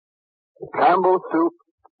Campbell's Soup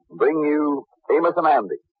bring you Amos and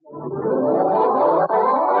Andy.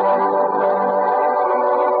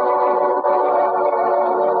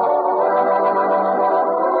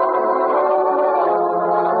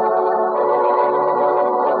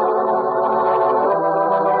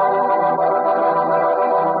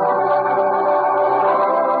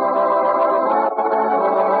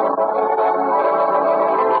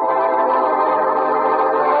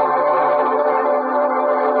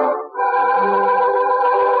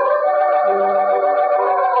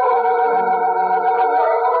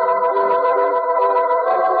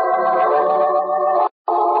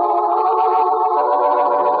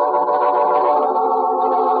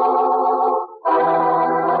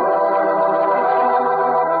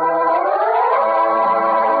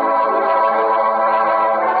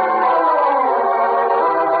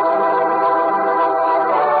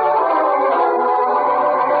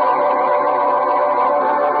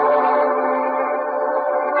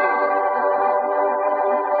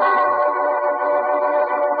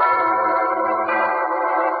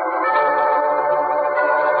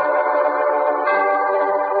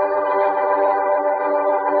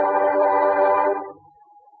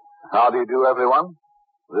 How do you do, everyone?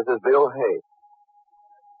 This is Bill Hay.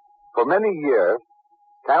 For many years,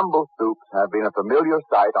 Campbell's soups have been a familiar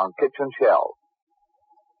sight on kitchen shelves.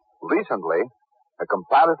 Recently, a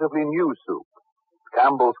comparatively new soup,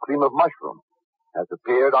 Campbell's Cream of Mushroom, has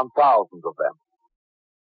appeared on thousands of them.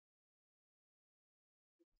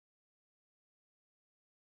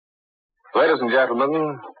 Ladies and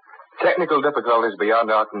gentlemen, technical difficulties beyond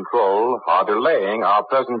our control are delaying our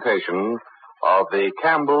presentation of the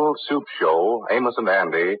Campbell Soup Show, Amos and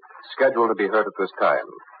Andy, scheduled to be heard at this time.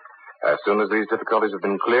 As soon as these difficulties have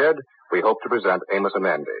been cleared, we hope to present Amos and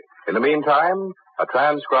Andy. In the meantime, a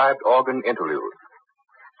transcribed organ interlude.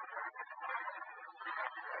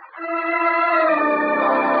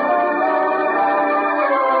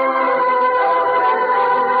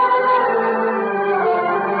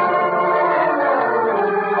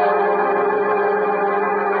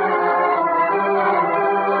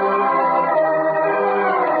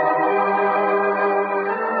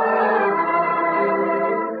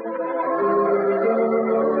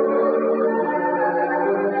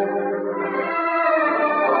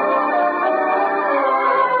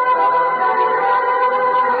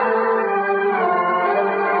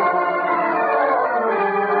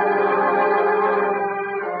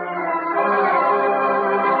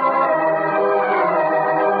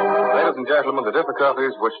 Gentlemen, the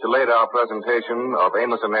difficulties which delayed our presentation of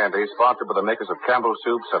Amos and Andy, sponsored by the makers of Campbell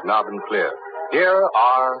Soups, have now been cleared. Here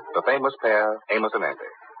are the famous pair, Amos and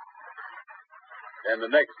Andy. And the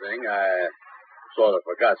next thing, I sort of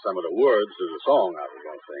forgot some of the words to the song I was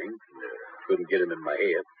going to sing. Couldn't get them in my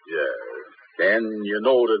head. Yeah. Then you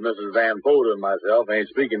know that Mrs. Van Poder and myself ain't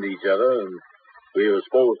speaking to each other, and we were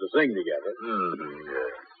supposed to sing together. Yeah.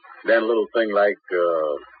 Then a little thing like,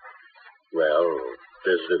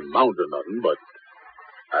 this didn't amount to nothing, but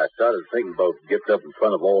I started thinking about getting up in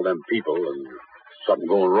front of all them people and something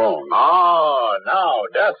going wrong. Oh, now,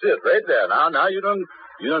 that's it right there. Now you done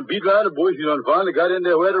beat around the bush. You done finally got in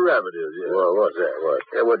there where the rabbit is. Yeah. Well, what's that? What?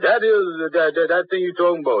 Yeah, well, that is that thing you're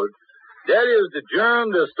talking about. That is the germ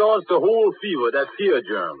that starts the whole fever, that fear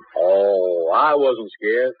germ. Oh, I wasn't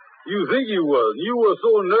scared. You think you was. You were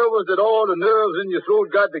so nervous that all the nerves in your throat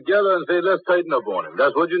got together and said, let's tighten up on him.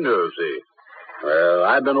 That's what your nerves say. Well,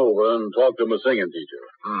 I've been over and talked to my singing teacher.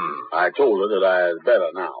 I told her that I was better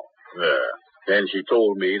now. Yeah. Then she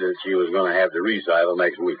told me that she was going to have the recital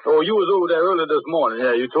next week. Oh, you was over there early this morning.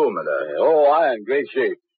 Yeah, you told me that. I'm in great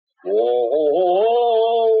shape.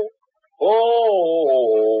 Oh,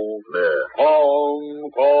 yeah.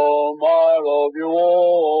 Come, I love you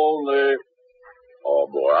only. Oh,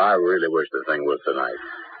 boy, I really wish the thing was tonight.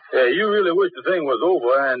 Yeah, you really wish the thing was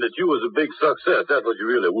over and that you was a big success. That's what you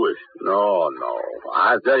really wish. No.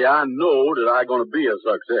 I tell you, I know that I'm going to be a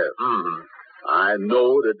success. Mm-hmm. I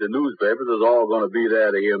know that the newspapers is all going to be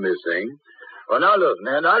there to hear me sing. Well, now, listen,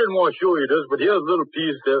 man, I didn't want to show you this, but here's a little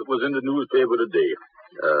piece that was in the newspaper today.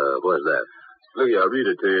 What's that? Look here, I'll read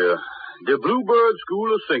it to you. The Bluebird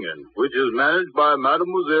School of Singing, which is managed by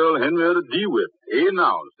Mademoiselle Henrietta DeWitt,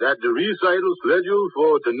 announced that the recital scheduled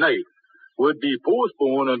for tonight would be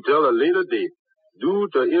postponed until a later date due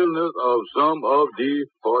to illness of some of the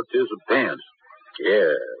participants.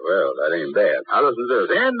 Yeah, well, that ain't bad. Now listen to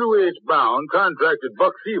this. Andrew H. Brown contracted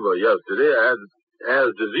buck fever yesterday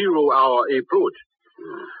as the 0 hour approached.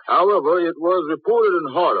 However, it was reported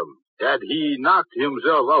in Harlem that he knocked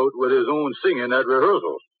himself out with his own singing at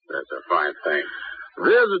rehearsals. That's a fine thing.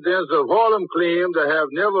 Residents of Harlem claim to have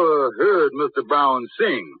never heard Mr. Brown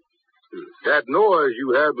sing. That noise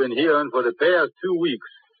you have been hearing for the past 2 weeks,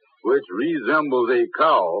 which resembles a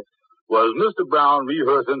cow, was Mr. Brown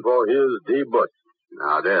rehearsing for his debut.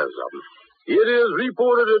 Now, there's something. It is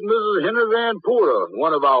reported that Mrs. Henry Van Porter,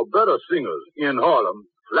 one of our better singers in Harlem,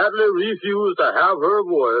 flatly refused to have her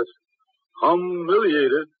voice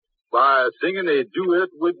humiliated by singing a duet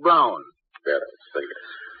with Brown. Better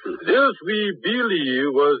singer. This, we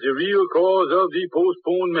believe, was the real cause of the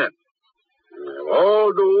postponement.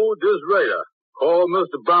 Although this writer called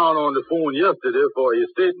Mr. Brown on the phone yesterday for his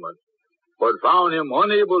statement, but found him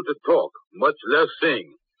unable to talk, much less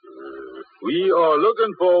sing. We are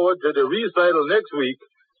looking forward to the recital next week,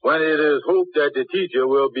 when it is hoped that the teacher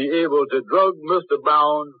will be able to drug Mr.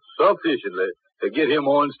 Brown sufficiently to get him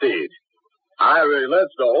on stage. Irish,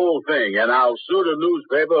 that's the whole thing, and I'll sue the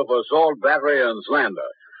newspaper for assault, battery, and slander.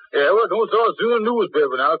 Yeah, well, don't start suing the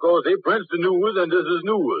newspaper now, because they print the news, and this is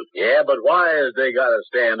news. Yeah, but why has they got to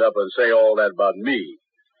stand up and say all that about me?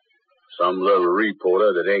 Some little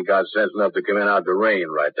reporter that ain't got sense enough to come in out the rain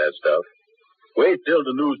and write that stuff. Wait till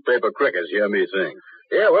the newspaper crickets hear me sing.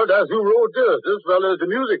 Yeah, well, that's who wrote this. This fella is the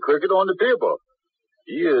music cricket on the paper.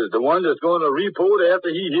 He is the one that's going to report after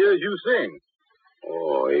he hears you sing.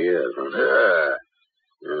 Oh, he is, huh?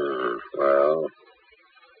 Yeah.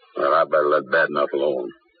 Well, I better let bad enough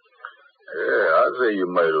alone. Yeah, I say you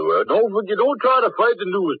might as well. Don't forget, don't try to fight the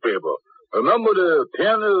newspaper. Remember, the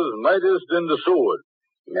pen is mightiest than the sword.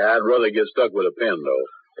 Yeah, I'd rather get stuck with a pen, though.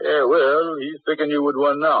 Yeah, well, he's picking you with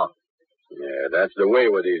one now. Yeah, that's the way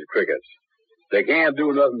with these crickets. They can't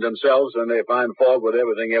do nothing themselves, and they find fault with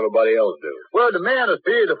everything everybody else do. Well, the man is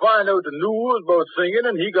paid to find out the news about singing,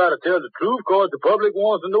 and he got to tell the truth, because the public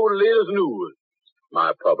wants to know the latest news.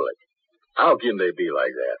 My public. How can they be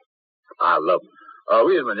like that? I love them.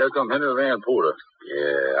 Wait a minute. Here comes Henry Van Porter.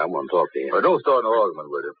 Yeah, I want to talk to him. Well, don't start an argument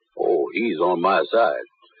with him. Oh, he's on my side.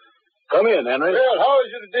 Come in, Henry. Well, how is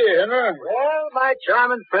you today, Henry? Well, my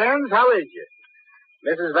charming friends, how is you?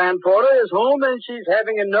 Mrs. Van Porter is home, and she's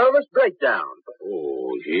having a nervous breakdown.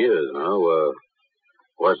 Oh, she is, huh?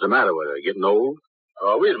 What's the matter with her? Getting old?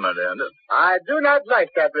 Wait a minute, Andy. I do not like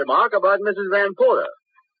that remark about Mrs. Van Porter.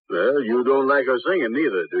 Well, you don't like her singing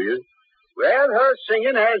neither, do you? Well, her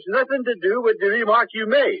singing has nothing to do with the remark you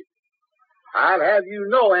made. I'll have you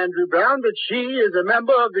know, Andrew Brown, that she is a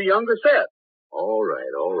member of the younger set. All right.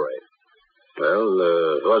 Well,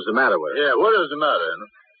 what's the matter with her? Yeah, what is the matter, Henry?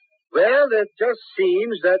 Well, it just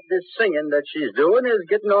seems that this singing that she's doing is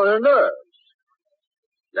getting on her nerves.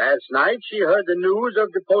 Last night she heard the news of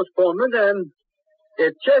the postponement, and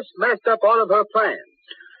it just messed up all of her plans.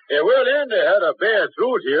 Yeah, well, Andy had a bad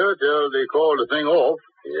throat here till they called the thing off.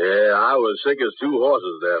 Yeah, I was sick as two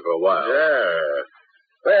horses there for a while. Yeah.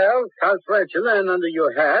 Well, confidential and under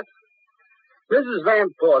your hat, Mrs. Van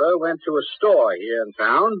Porter went to a store here in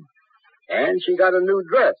town, and she got a new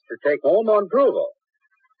dress to take home on approval.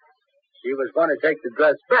 She was going to take the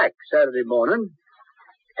dress back Saturday morning,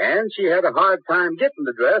 and she had a hard time getting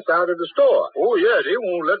the dress out of the store. Oh, yeah, they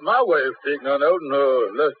won't let my wife take none out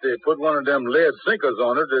unless they put one of them lead sinkers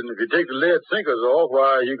on it, and if you take the lead sinkers off,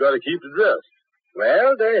 why, you got to keep the dress.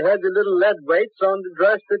 Well, they had the little lead weights on the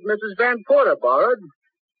dress that Mrs. Van Porter borrowed,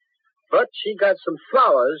 but she got some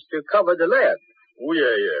flowers to cover the lead. Oh, yeah,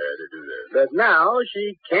 they do that. But now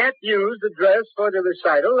she can't use the dress for the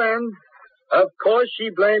recital, and, of course, she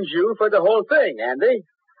blames you for the whole thing, Andy.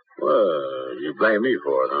 Well, you blame me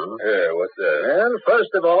for it, huh? Yeah, what's that? Well,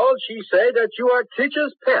 first of all, she said that you are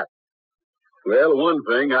teacher's pet. Well, one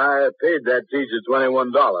thing, I paid that teacher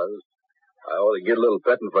 $21. I ought to get a little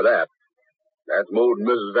petting for that. That's more than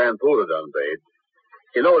Mrs. Van Porter done paid.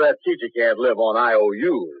 You know that teacher can't live on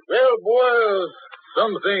IOUs. Well, boy,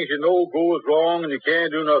 some things you know goes wrong and you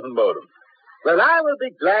can't do nothing about them. Well, I will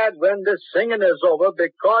be glad when this singing is over,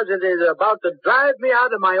 because it is about to drive me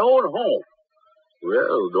out of my own home.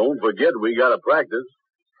 Well, don't forget we got to practice.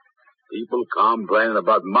 People complaining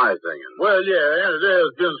about my singing. Well, yeah,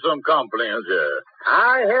 there's been some complaints, yeah.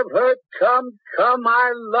 I have heard, come,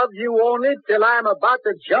 I love you only, till I'm about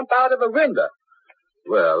to jump out of a window.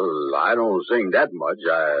 Well, I don't sing that much.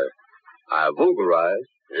 I vocalize.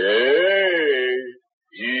 Hey,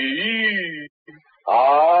 ye,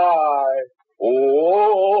 I,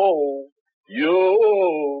 oh,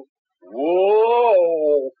 yo,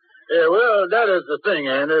 whoa. Yeah, well, that is the thing,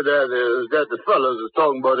 Andy, that the fellas is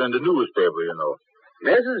talking about in the newspaper, you know.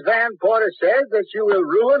 Mrs. Van Porter says that you will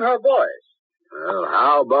ruin her voice. Well,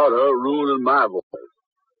 how about her ruining my voice?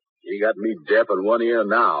 She got me deaf in one ear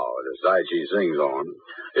now, the side she sings on.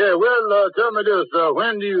 Yeah, well, tell me this,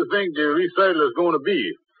 when do you think the recital is going to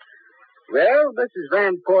be? Well, Mrs.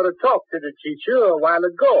 Van Porter talked to the teacher a while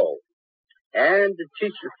ago. And the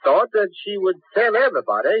teacher thought that she would tell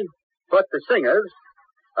everybody, but the singers,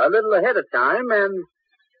 a little ahead of time and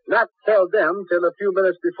not tell them till a few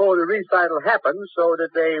minutes before the recital happens so that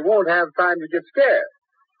they won't have time to get scared.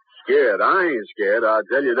 Scared? I ain't scared, I'll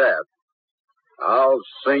tell you that. I'll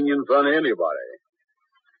sing in front of anybody.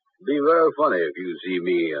 Be very funny if you see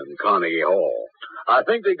me in Carnegie Hall. I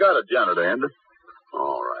think they got it, Janitor Andy.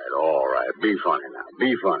 All right. Be funny now.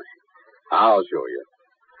 Be funny. I'll show you.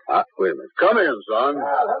 Wait a minute. Come in, son.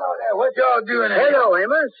 Well, hello there. What y'all doing here? Hello,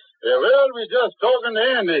 Amos. Yeah, well, we just talking to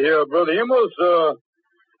Andy here, Brother Amos.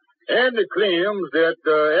 Andy claims that,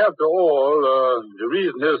 after all, the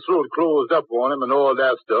reason his throat closed up on him and all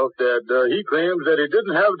that stuff, that he claims that he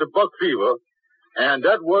didn't have the buck fever, and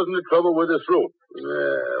that wasn't the trouble with his throat.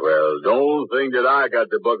 Well, don't think that I got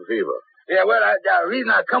the buck fever. Yeah, well, the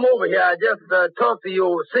reason I come over here, I just talked to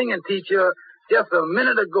your singing teacher just a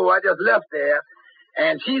minute ago. I just left there,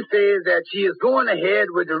 and she says that she is going ahead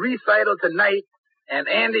with the recital tonight, and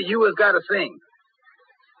Andy, you has got to sing.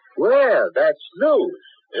 Well, that's news.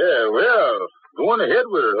 Yeah, well, going ahead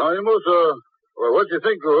with it, huh, Amos? Well, what do you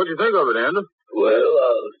think of it, Andy? Well,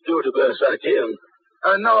 I'll do the best I can.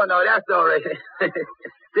 No, that's all right.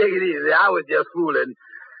 Take it easy. I was just fooling.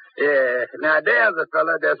 Yeah. Now, there's a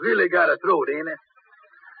fella that's really got a throat, ain't it?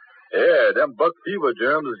 Yeah, them buck fever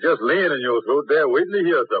germs is just laying in your throat there waiting to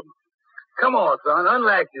hear something. Come on, son.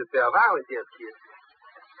 Unlax yourself. I was just kidding.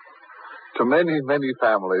 To many, many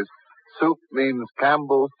families, soup means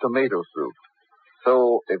Campbell's tomato soup.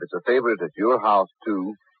 So, if it's a favorite at your house,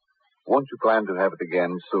 too, won't you plan to have it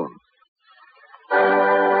again soon?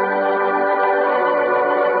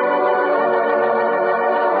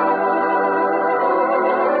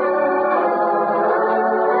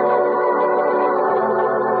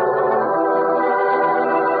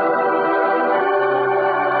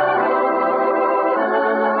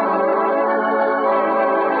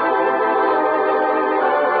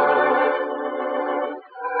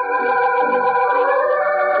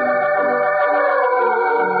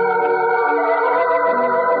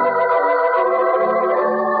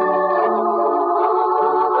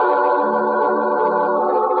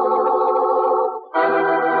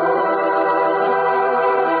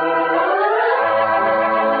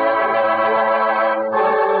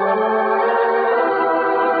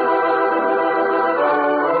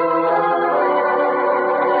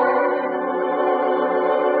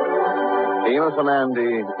 Amos and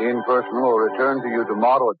Andy in person will return to you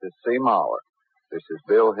tomorrow at this same hour. This is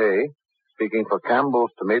Bill Hay, speaking for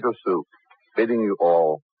Campbell's Tomato Soup, bidding you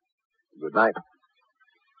all good night.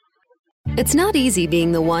 It's not easy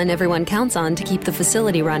being the one everyone counts on to keep the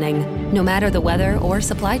facility running, no matter the weather or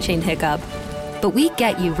supply chain hiccup. But we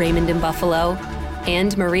get you, Raymond in Buffalo,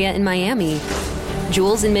 and Maria in Miami,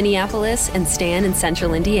 Jules in Minneapolis, and Stan in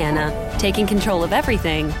Central Indiana, taking control of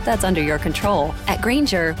everything that's under your control. At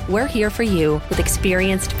Grainger, we're here for you with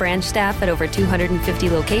experienced branch staff at over 250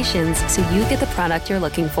 locations so you get the product you're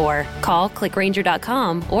looking for. Call, click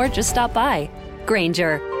Grainger.com, or just stop by.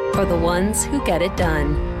 Grainger, for the ones who get it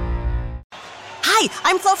done. Hi,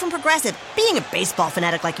 I'm Flo from Progressive. Being a baseball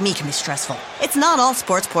fanatic like me can be stressful. It's not all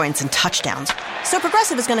sports points and touchdowns. So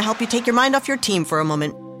Progressive is going to help you take your mind off your team for a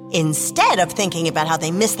moment. Instead of thinking about how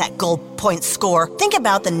they missed that goal point score, think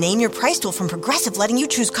about the Name Your Price tool from Progressive, letting you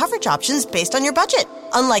choose coverage options based on your budget,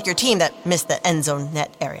 unlike your team that missed the end zone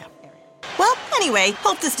net area. Well, anyway,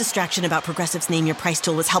 hope this distraction about Progressive's Name Your Price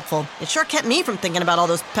tool was helpful. It sure kept me from thinking about all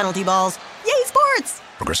those penalty balls. Yay, sports!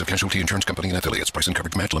 Progressive Casualty Insurance Company and Affiliates. Price and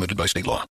coverage match limited by state law.